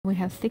We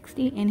have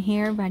 60 in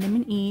here,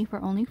 vitamin E for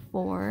only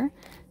 4.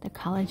 The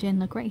collagen,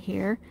 look right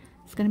here.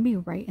 It's going to be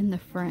right in the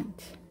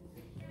front.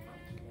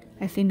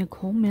 I see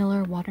Nicole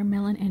Miller,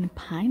 watermelon and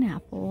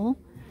pineapple.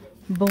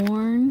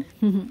 Born,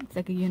 it's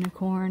like a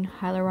unicorn.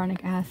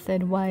 Hyaluronic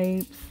acid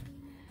wipes.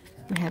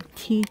 We have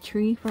tea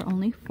tree for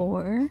only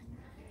 4.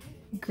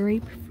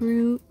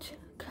 Grapefruit,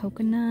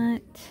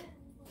 coconut.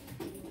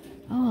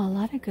 Oh, a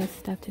lot of good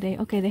stuff today.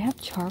 Okay, they have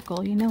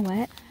charcoal. You know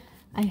what?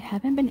 I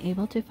haven't been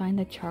able to find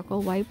the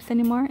charcoal wipes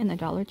anymore in the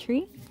Dollar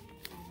Tree,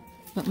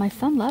 but my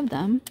son loved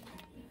them.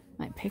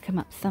 Might pick him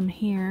up some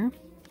here.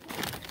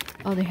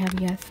 Oh, they have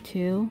Yes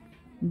too.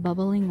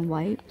 Bubbling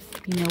wipes.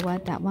 You know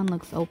what? That one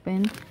looks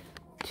open.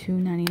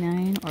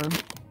 $2.99, or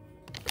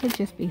could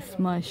just be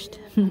smushed.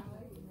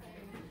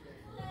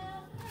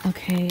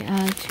 Okay,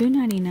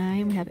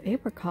 $2.99. We have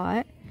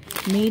apricot,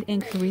 made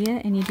in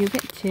Korea, and you do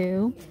get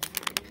 2.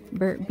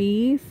 Burt's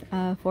Bees,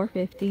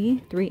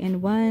 $4.50,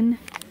 3-in-1.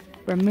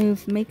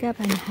 Removes makeup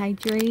and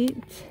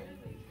hydrate.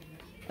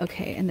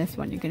 Okay, and this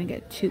one you're gonna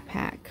get a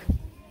 2-pack.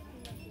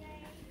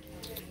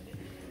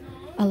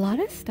 A lot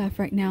of stuff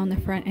right now in the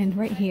front end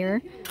right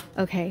here.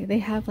 Okay, they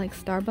have like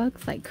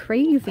Starbucks like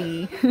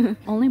crazy.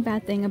 Only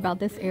bad thing about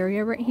this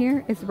area right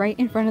here is right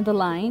in front of the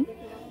line.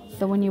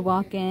 So when you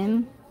walk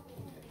in,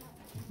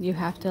 you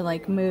have to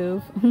like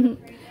move.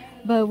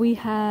 But we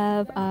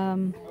have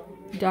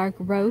dark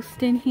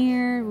roast in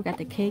here. We got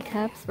the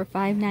K-Cups for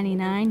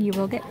 $5.99. You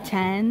will get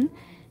 10.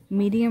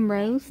 Medium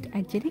roast.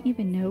 I didn't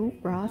even know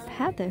Ross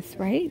had this,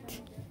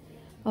 right?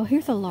 Oh,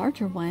 here's a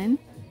larger one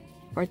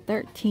for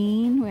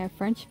 $13. We have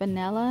French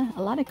vanilla.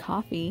 A lot of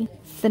coffee.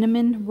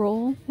 Cinnamon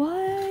roll.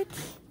 What?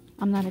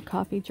 I'm not a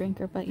coffee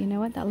drinker, but you know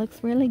what? That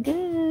looks really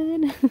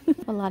good.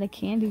 A lot of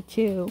candy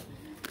too.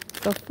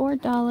 So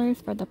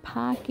 $4 for the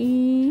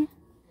Pocky.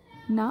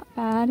 Not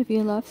bad if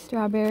you love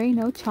strawberry.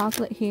 No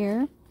chocolate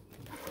here.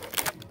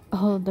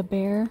 Oh, the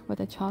bear with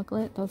the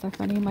chocolate. Those are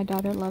funny. My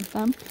daughter loves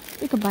them.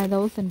 You can buy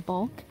those in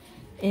bulk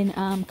in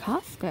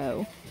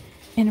Costco.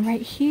 And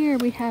right here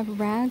we have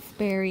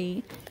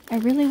raspberry. I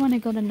really want to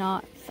go to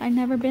Knott's. I've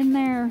never been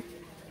there.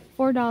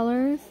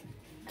 $4.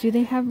 Do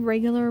they have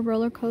regular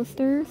roller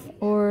coasters,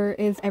 or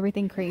is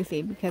everything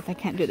crazy? Because I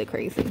can't do the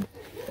crazy.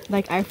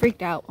 Like, I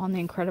freaked out on the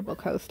Incredible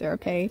Coaster,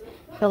 okay?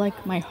 I feel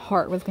like my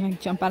heart was gonna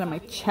jump out of my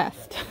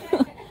chest.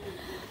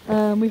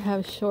 We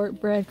have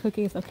shortbread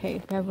cookies.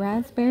 Okay, we have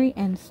raspberry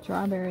and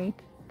strawberry.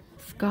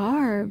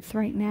 Scarves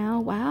right now.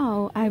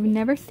 Wow, I've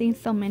never seen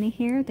so many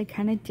here. They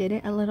kind of did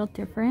it a little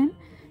different.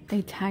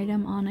 They tied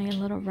them on a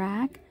little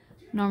rack.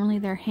 Normally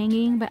they're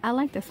hanging, but I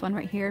like this one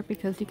right here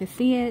because you can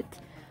see it.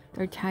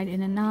 They're tied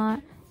in a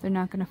knot. They're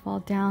not going to fall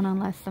down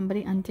unless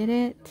somebody undid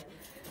it.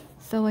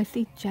 So I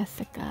see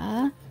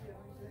Jessica,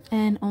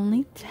 and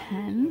only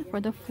 10 for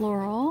the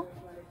floral.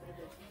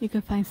 You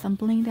can find some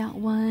blinged out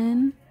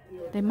one.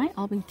 They might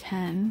all be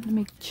 10. Let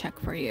me check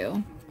for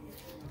you.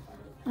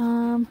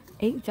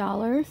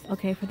 $8.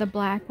 Okay, for the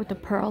black with the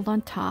pearls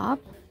on top.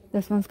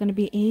 This one's going to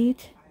be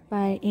 8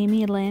 by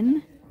Amy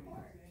Lynn.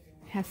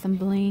 Has some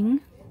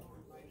bling.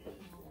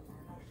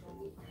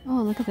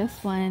 Oh, look at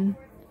this one.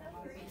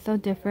 So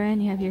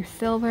different. You have your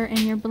silver and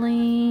your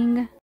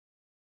bling.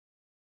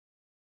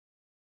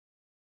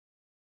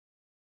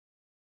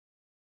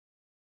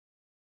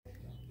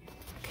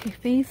 Okay,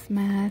 face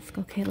mask.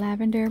 Okay,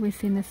 lavender. We've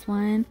seen this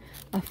one.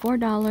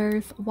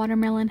 $4.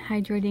 Watermelon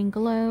hydrating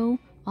glow.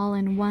 All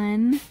in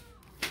one.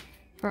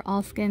 For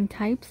all skin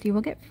types, you will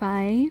get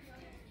 5.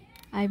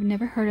 I've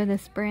never heard of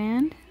this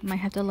brand. Might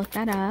have to look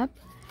that up.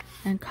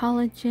 And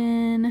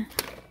collagen.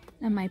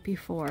 That might be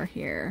 4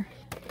 here.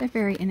 They're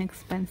very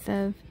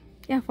inexpensive.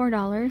 Yeah,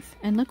 $4.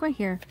 And look right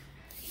here.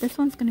 This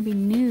one's going to be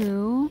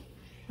new.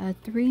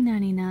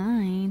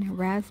 $3.99.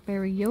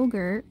 Raspberry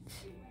yogurt.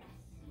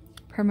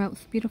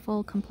 Promotes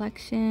beautiful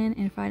complexion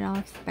and fight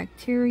off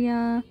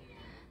bacteria.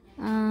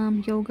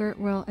 Yogurt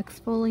will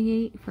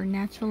exfoliate for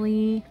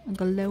naturally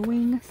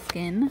glowing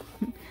skin.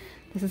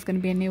 This is going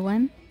to be a new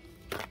one.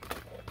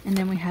 And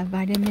then we have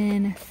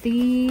vitamin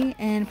C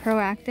and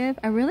Proactive.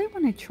 I really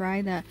want to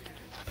try the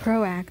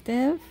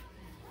Proactive.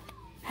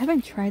 I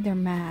haven't tried their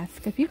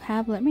mask. If you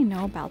have, let me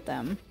know about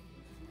them.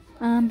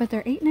 But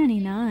they're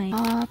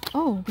 $8.99.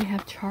 Oh, we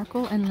have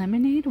charcoal and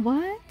lemonade.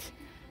 What?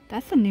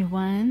 That's a new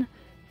one.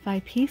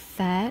 5-piece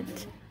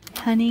set.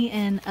 Honey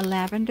and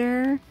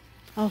lavender.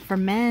 Oh, for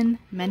men.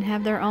 Men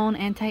have their own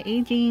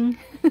anti-aging.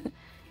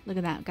 Look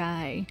at that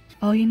guy.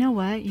 Oh, you know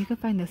what? You can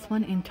find this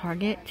one in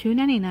Target.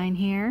 $2.99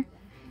 here.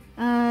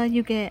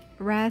 You get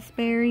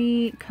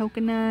raspberry,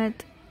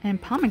 coconut,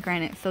 and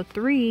pomegranate. So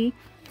 3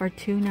 for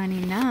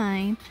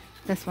 $2.99.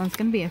 This one's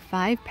going to be a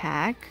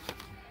 5-pack.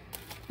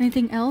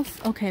 Anything else?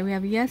 Okay, we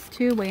have Yes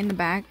too way in the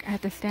back. I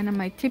have to stand on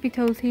my tippy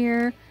toes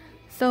here.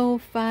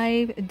 So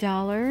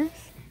 $5.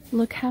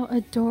 Look how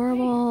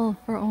adorable.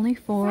 For only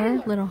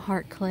 4. Little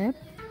heart clip.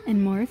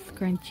 And more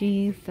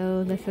scrunchies.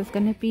 So this is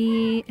going to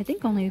be, I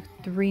think, only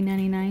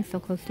 $3.99. So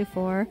close to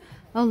 4.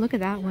 Oh, look at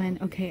that one.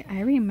 Okay,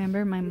 I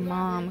remember my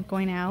mom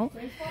going out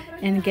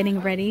and getting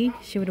ready.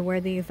 She would wear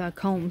these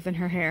combs in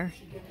her hair.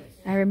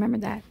 I remember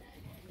that.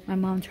 My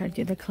mom tried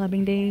to do the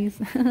clubbing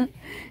days.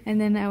 And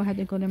then I would have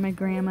to go to my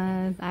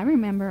grandma's. I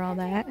remember all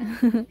that.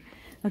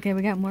 Okay,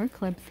 we got more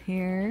clips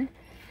here.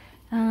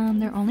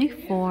 They're only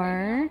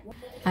 4.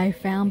 I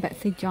found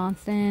Betsy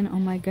Johnson. Oh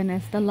my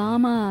goodness, the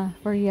llama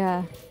for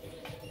ya.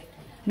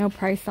 No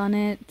price on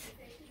it.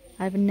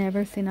 I've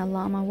never seen a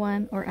llama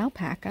one, or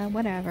alpaca,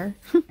 whatever.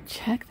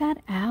 Check that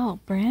out.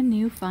 Brand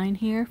new find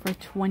here for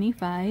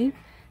 $25.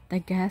 The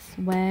Guess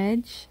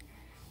wedge.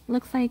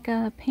 Looks like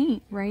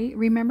paint, right?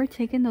 Remember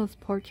taking those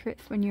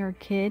portraits when you were a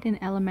kid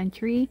in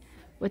elementary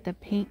with the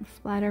paint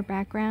splatter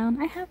background?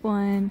 I have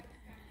one.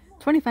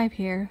 25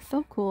 here.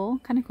 So cool.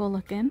 Kind of cool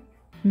looking.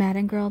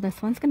 Madden Girl.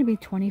 This one's going to be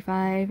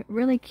 25.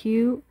 Really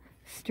cute.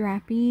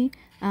 Strappy.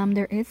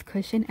 There is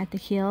cushion at the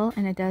heel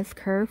and it does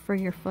curve for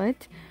your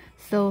foot.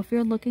 So if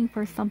you're looking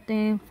for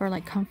something for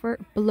like comfort,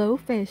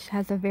 Blowfish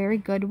has a very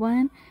good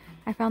one.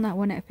 I found that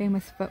one at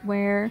Famous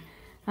Footwear.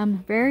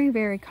 Very,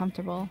 very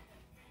comfortable.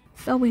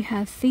 So we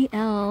have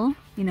CL,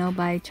 you know,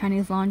 by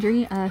Chinese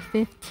Laundry,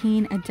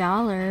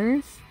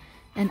 $15.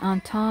 And on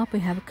top we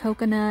have a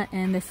coconut,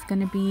 and this is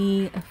going to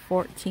be a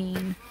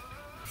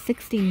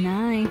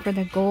 $14.69 for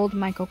the gold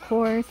Michael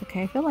Kors.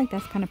 Okay, I feel like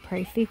that's kind of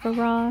pricey for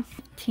Ross.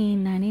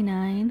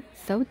 $15.99.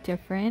 So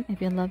different.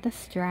 If you love the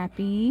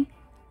strappy,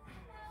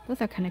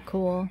 those are kind of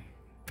cool.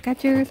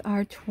 Skechers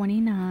are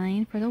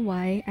 $29 for the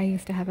white. I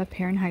used to have a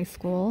pair in high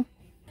school.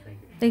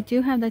 They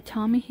do have the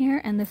Tommy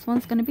here, and this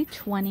one's going to be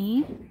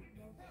 $20.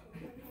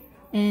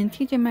 In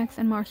TJ Maxx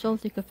and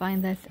Marshalls, you could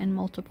find this in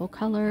multiple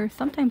colors.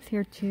 Sometimes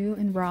here too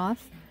in Ross.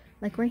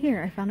 Like right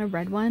here, I found a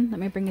red one. Let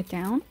me bring it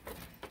down.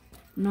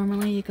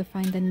 Normally you could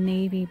find the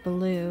navy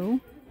blue.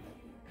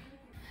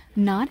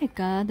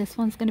 Nautica, this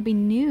one's going to be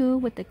new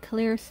with the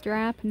clear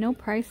strap. No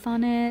price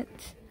on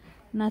it.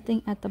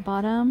 Nothing at the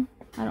bottom.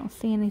 I don't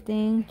see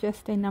anything.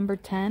 Just a number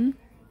 10.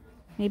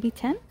 Maybe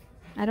 10?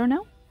 I don't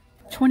know.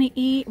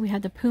 28, we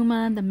have the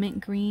Puma, the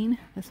mint green.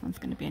 This one's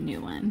going to be a new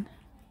one.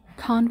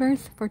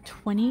 Converse for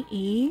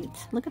 28.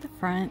 Look at the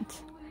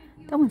front.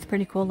 That one's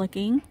pretty cool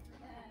looking.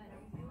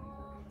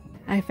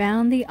 I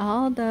found the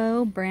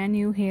Aldo, brand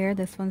new here.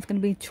 This one's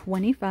going to be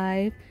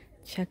 25.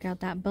 Check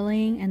out that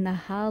bling and the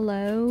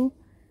halo.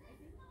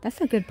 That's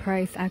a good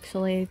price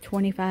actually.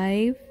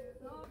 25.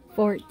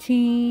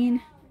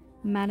 14.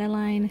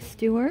 Madeline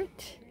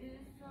Stewart.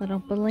 Little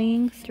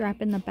bling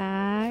strap in the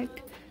back.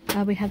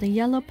 We have the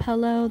yellow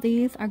polo.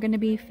 These are going to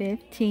be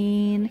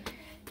 15.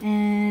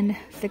 And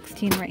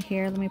 16 right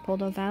here. Let me pull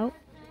those out.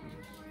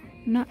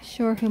 I'm not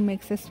sure who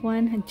makes this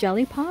one.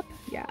 Jelly Pop?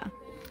 Yeah.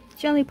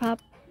 Jelly Pop.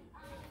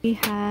 We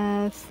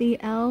have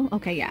CL.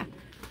 Okay, yeah.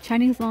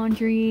 Chinese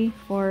Laundry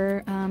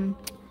for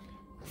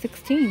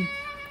 16.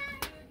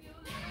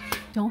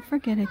 Don't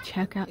forget to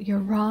check out your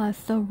Ross.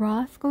 So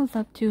Ross goes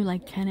up to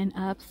like 10 and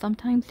up.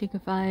 Sometimes you can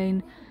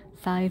find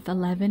size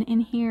 11 in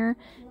here.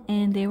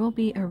 And there will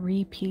be a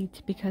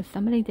repeat because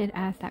somebody did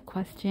ask that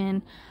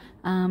question.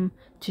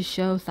 To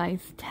show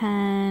size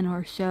 10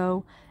 or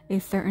show a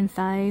certain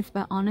size,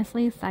 but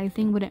honestly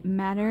sizing wouldn't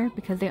matter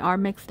because they are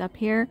mixed up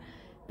here,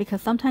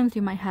 because sometimes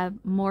you might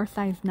have more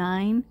size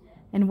 9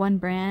 in one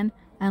brand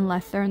and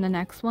lesser in the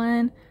next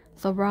one.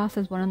 So Ross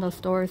is one of those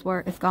stores where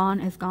it's gone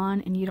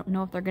and you don't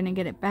know if they're gonna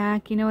get it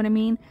back, you know what I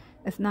mean?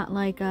 It's not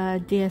like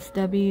a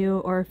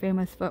DSW or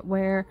Famous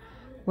Footwear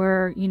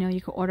where, you know,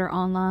 you can order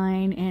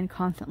online and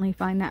constantly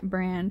find that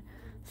brand.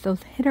 So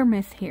it's hit or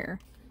miss here.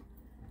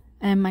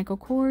 And Michael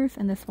Kors,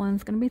 and this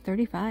one's going to be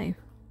 35.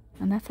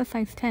 And that's a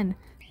size 10.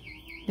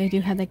 They do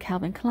have the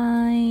Calvin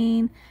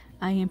Klein,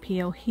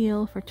 IMPO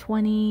heel for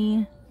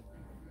 20.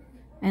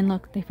 And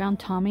look, they found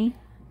Tommy.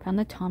 Found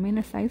the Tommy in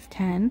a size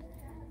 10.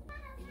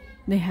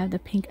 They have the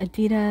pink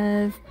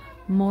Adidas,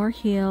 more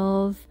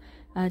heels,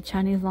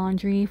 Chinese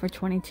Laundry for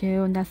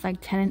 22. And that's like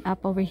 10 and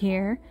up over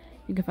here.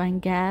 You can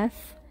find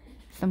Guess,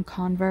 some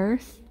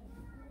Converse.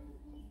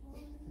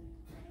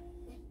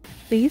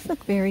 These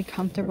look very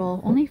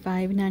comfortable. Only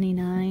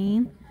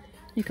 $5.99.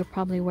 You could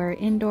probably wear it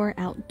indoor,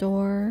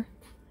 outdoor.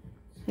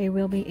 They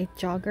will be a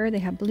jogger. They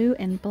have blue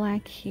and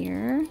black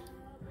here.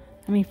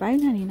 I mean,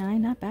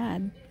 $5.99, not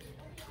bad.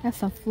 That's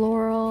some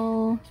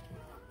floral.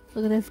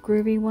 Look at this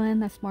groovy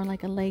one. That's more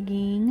like a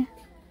legging.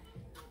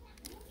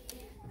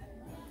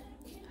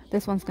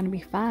 This one's going to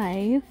be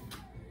 $5.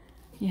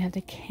 You have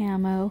the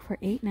camo for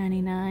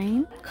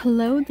 $8.99.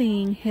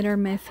 Clothing, hit or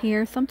miss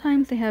here.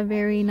 Sometimes they have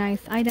very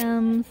nice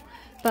items.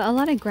 But a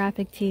lot of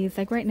graphic tees,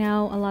 like right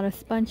now, a lot of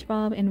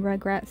SpongeBob and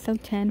Rugrats, so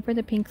 10 for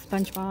the pink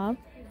SpongeBob.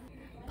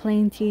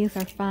 Plain tees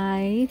are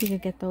 5, you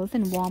could get those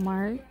in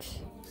Walmart.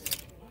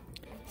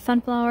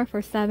 Sunflower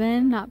for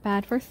 7, not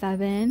bad for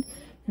 7.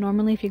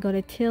 Normally if you go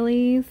to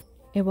Tilly's,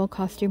 it will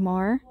cost you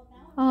more.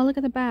 Oh, look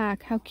at the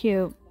back, how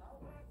cute.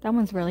 That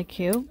one's really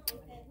cute.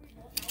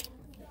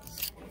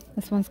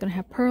 This one's gonna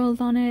have pearls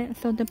on it,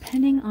 so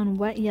depending on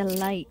what you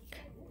like.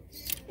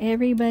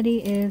 Everybody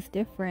is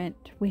different.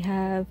 We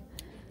have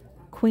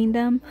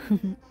Queendom.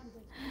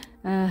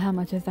 How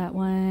much is that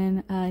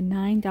one?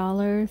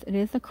 $9. It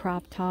is a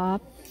crop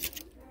top.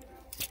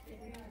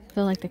 I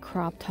feel like the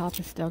crop top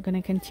is still going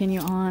to continue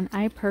on.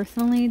 I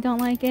personally don't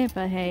like it,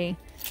 but hey,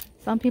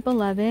 Some people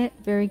love it.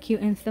 Very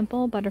cute and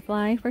simple.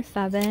 Butterfly for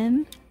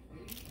 $7.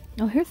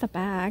 Oh, here's a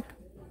bag.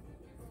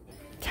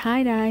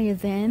 Tie-dye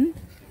is in.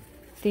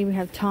 See, we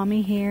have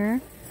Tommy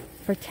here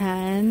for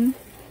 $10.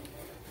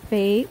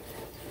 Faith.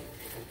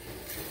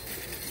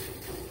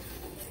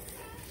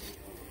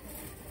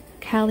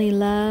 Cali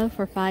Love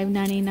for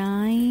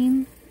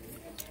 $5.99.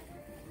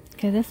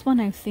 Okay, this one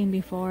I've seen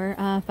before.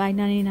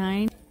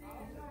 $5.99.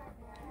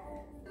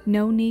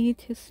 No need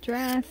to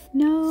stress.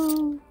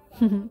 No.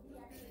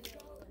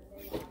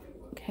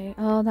 Okay.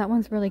 Oh, that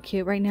one's really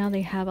cute. Right now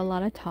they have a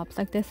lot of tops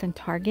like this in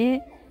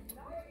Target.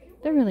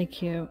 They're really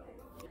cute.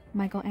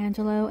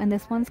 Michelangelo, and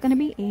this one's gonna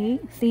be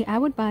 $8. See, I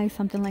would buy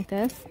something like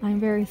this. I'm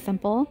very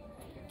simple.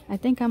 I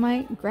think I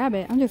might grab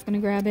it. I'm just gonna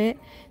grab it.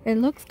 It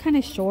looks kind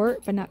of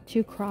short, but not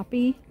too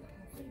croppy.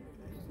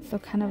 So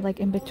kind of like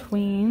in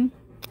between.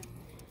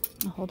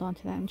 I'll hold on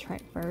to that and try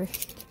it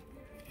first.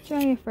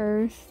 Try it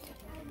first.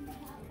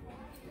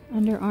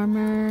 Under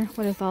Armour.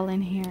 What is all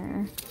in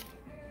here?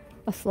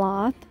 A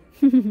sloth.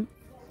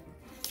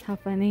 How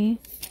funny.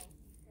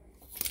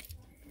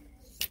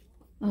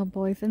 Oh,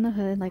 Boys in the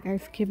Hood, like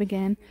Ice Cube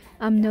again.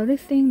 I'm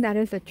noticing that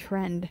is a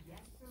trend.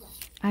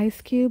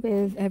 Ice Cube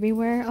is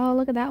everywhere. Oh,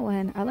 look at that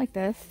one. I like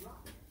this.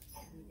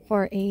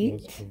 For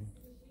 $8.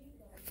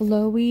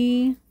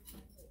 Flowy.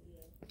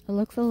 It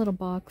looks a little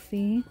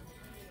boxy.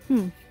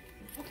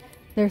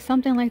 There's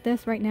something like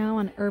this right now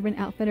on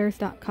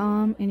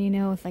urbanoutfitters.com, and you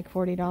know it's like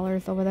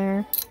 $40 over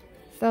there.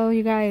 So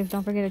you guys,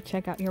 don't forget to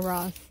check out your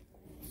Ross.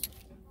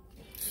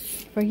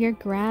 For your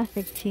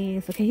graphic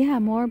tees. Okay, yeah,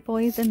 more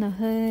Boys in the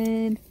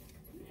Hood.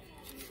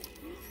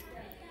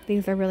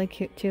 These are really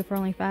cute too for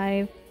only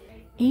 $5.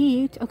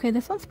 Okay,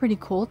 this one's pretty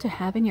cool to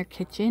have in your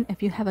kitchen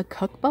if you have a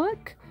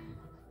cookbook,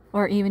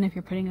 or even if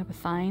you're putting up a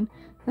sign.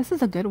 This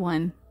is a good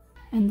one.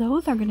 And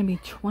those are going to be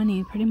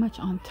 $20 pretty much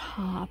on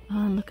top.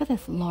 Look at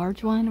this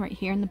large one right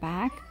here in the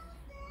back.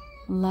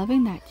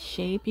 Loving that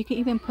shape. You can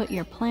even put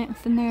your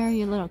plants in there,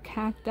 your little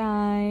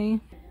cacti.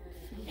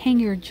 Hang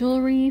your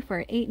jewelry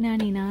for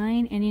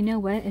 $8.99. And you know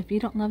what? If you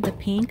don't love the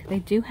pink, they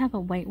do have a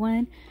white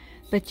one.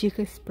 But you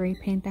could spray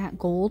paint that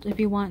gold if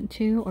you want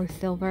to, or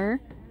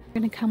silver.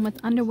 Going to come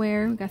with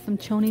underwear. We got some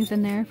chonies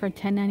in there for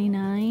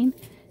 $10.99.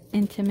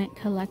 Intimate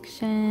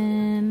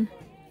collection.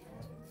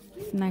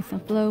 It's nice and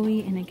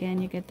flowy, and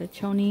again you get the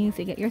chonies,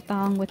 you get your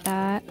thong with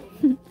that.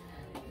 $9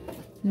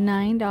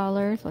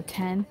 or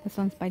 $10. This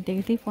one's by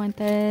Daisy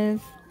Fuentes.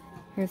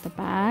 Here's the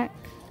back.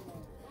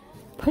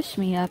 Push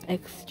Me Up,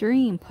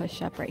 extreme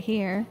push up right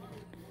here.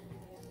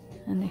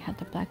 And they had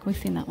the black. We've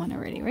seen that one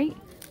already, right?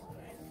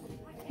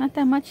 Not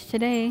that much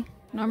today.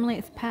 Normally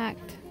it's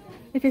packed.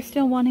 If you're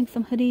still wanting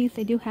some hoodies,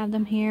 they do have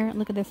them here.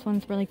 Look at this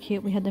one's really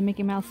cute. We had the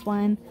Mickey Mouse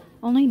one.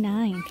 Only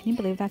 $9. Can you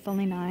believe that's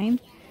only $9?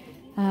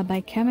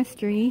 By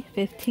Chemistry,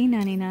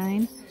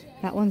 $15.99.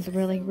 That one's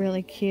really,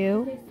 really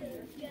cute.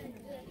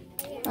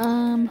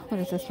 What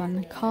is this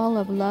one? Call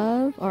of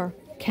Love, or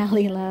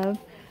Cali Love.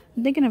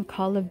 I'm thinking of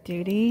Call of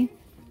Duty.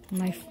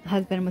 My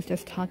husband was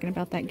just talking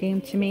about that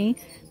game to me.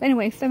 But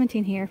anyway,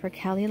 $17 here for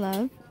Cali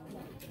Love.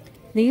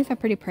 These are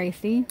pretty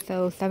pricey,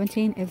 so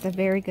 $17 is a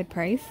very good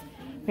price.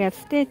 We have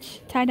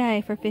Stitch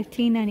tie-dye for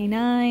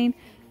 $15.99.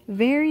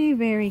 Very,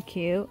 very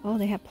cute. Oh,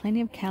 they have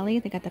plenty of Cali.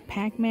 They got the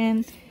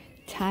Pac-Man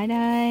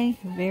tie-dye,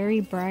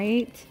 very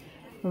bright.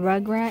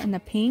 Rugrat in the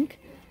pink.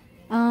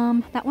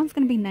 That one's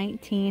gonna be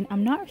 $19.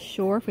 I'm not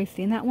sure if we've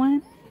seen that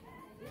one.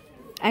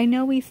 I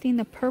know we've seen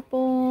the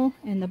purple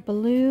and the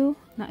blue.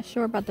 Not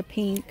sure about the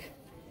pink.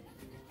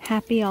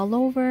 Happy All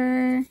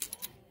Over.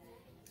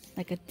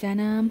 Like a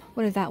denim.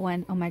 What is that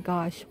one? Oh my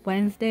gosh.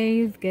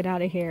 Wednesdays. Get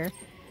out of here.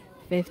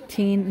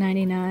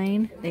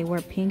 $15.99. They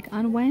wear pink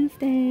on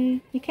Wednesday.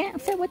 You can't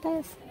sit with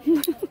us.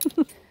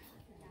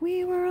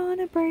 We were on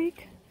a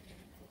break.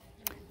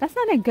 That's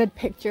not a good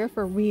picture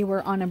for We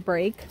Were on a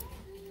Break.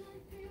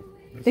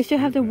 They should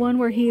have the one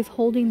where he's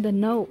holding the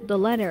note, the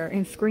letter,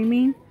 and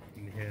screaming.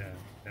 Yeah.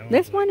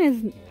 This one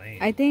is, lame.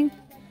 I think,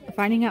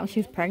 finding out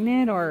she's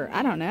pregnant, or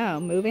I don't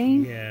know,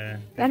 moving. Yeah.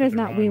 That is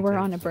not We Were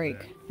on a Break.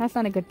 That's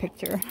not a good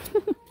picture.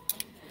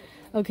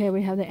 Okay,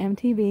 we have the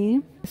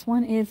MTV. This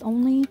one is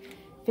only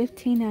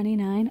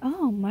 $15.99.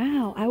 Oh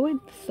wow, I would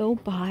so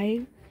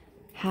buy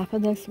half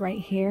of this right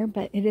here,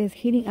 but it is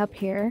heating up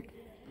here.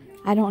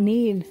 I don't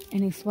need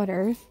any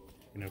sweaters.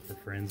 You know, for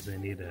friends, they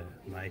need a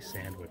My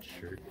Sandwich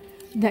shirt.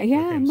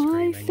 Yeah,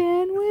 My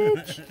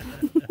Sandwich.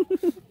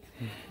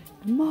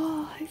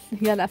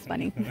 Yeah, that's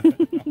funny. All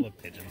the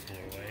pigeons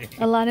flew away.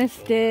 A lot of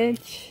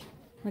Stitch.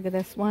 Look at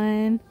this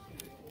one.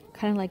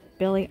 Kind of like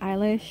Billie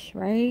Eilish,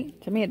 right?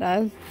 To me it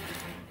does.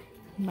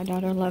 My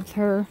daughter loves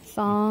her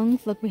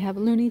songs. Look, we have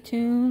Looney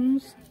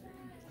Tunes.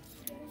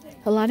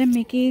 A lot of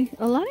Mickey.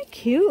 A lot of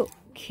cute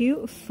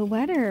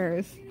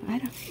sweaters.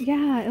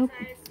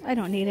 I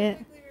don't need it.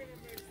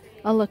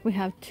 Oh, look, we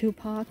have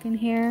Tupac in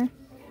here.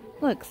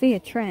 Look, see, a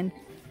trend.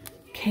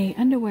 Okay,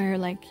 underwear,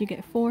 like you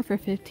get 4 for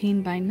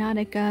 $15 by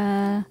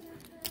Nautica.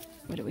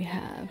 What do we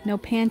have? No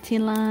Panty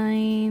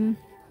Line.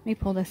 Let me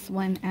pull this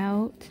one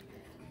out.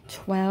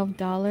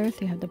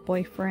 $12. You have the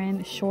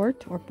boyfriend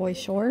short or boy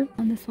short.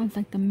 And this one's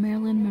like the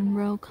Marilyn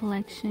Monroe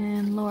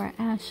collection, Laura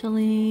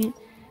Ashley,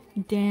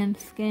 Dan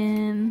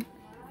Skin.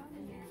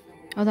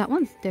 Oh, that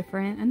one's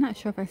different. I'm not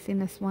sure if I've seen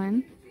this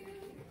one.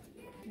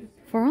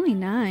 For only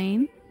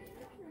 $9,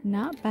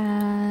 not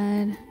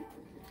bad.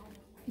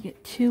 You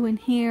get 2 in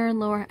here,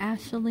 Laura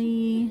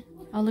Ashley.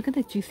 Oh, look at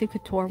the Juicy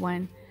Couture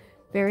one.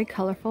 Very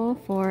colorful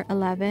for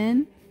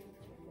 $11.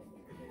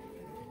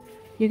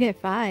 You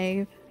get 5.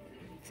 It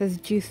says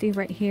Juicy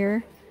right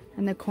here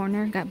in the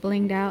corner. Got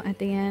blinged out at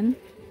the end.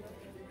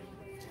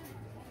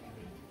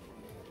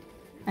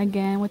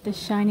 Again with the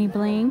shiny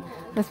bling.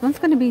 This one's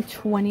going to be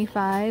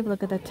 $25.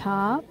 Look at the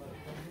top.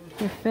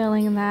 You're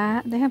feeling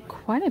that. They have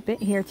quite a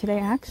bit here today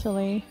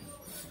actually.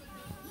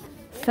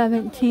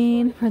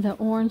 $17 for the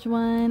orange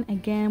one.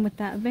 Again with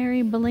that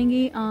very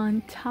blingy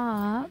on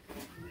top.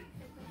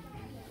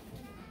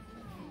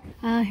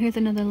 Here's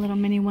another little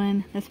mini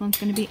one. This one's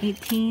going to be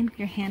 $18.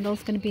 Your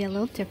handle's going to be a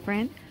little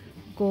different.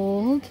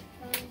 Gold.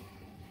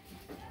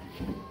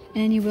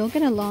 And you will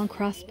get a long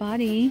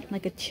crossbody,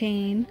 like a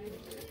chain.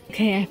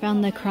 Okay, I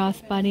found the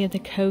crossbody of the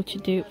Coach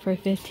dupe for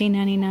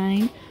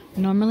 $15.99.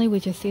 Normally we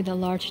just see the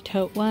large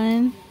tote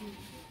one.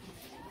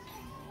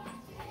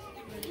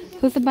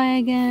 Who's the buy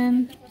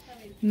again?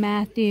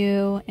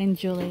 Matthew and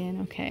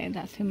Julian. Okay,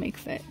 that's who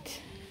makes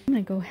it. I'm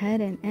gonna go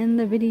ahead and end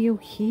the video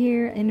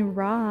here in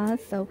Ross.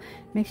 So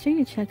make sure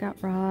you check out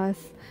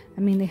Ross. I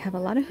mean, they have a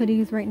lot of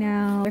hoodies right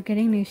now. They're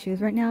getting new shoes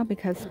right now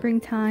because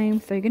springtime.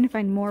 So you're gonna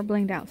find more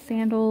blinged out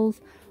sandals,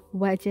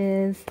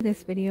 wedges.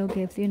 This video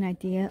gives you an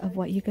idea of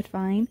what you could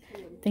find.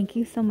 Thank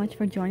you so much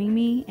for joining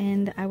me,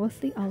 and I will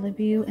see all of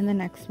you in the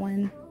next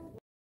one.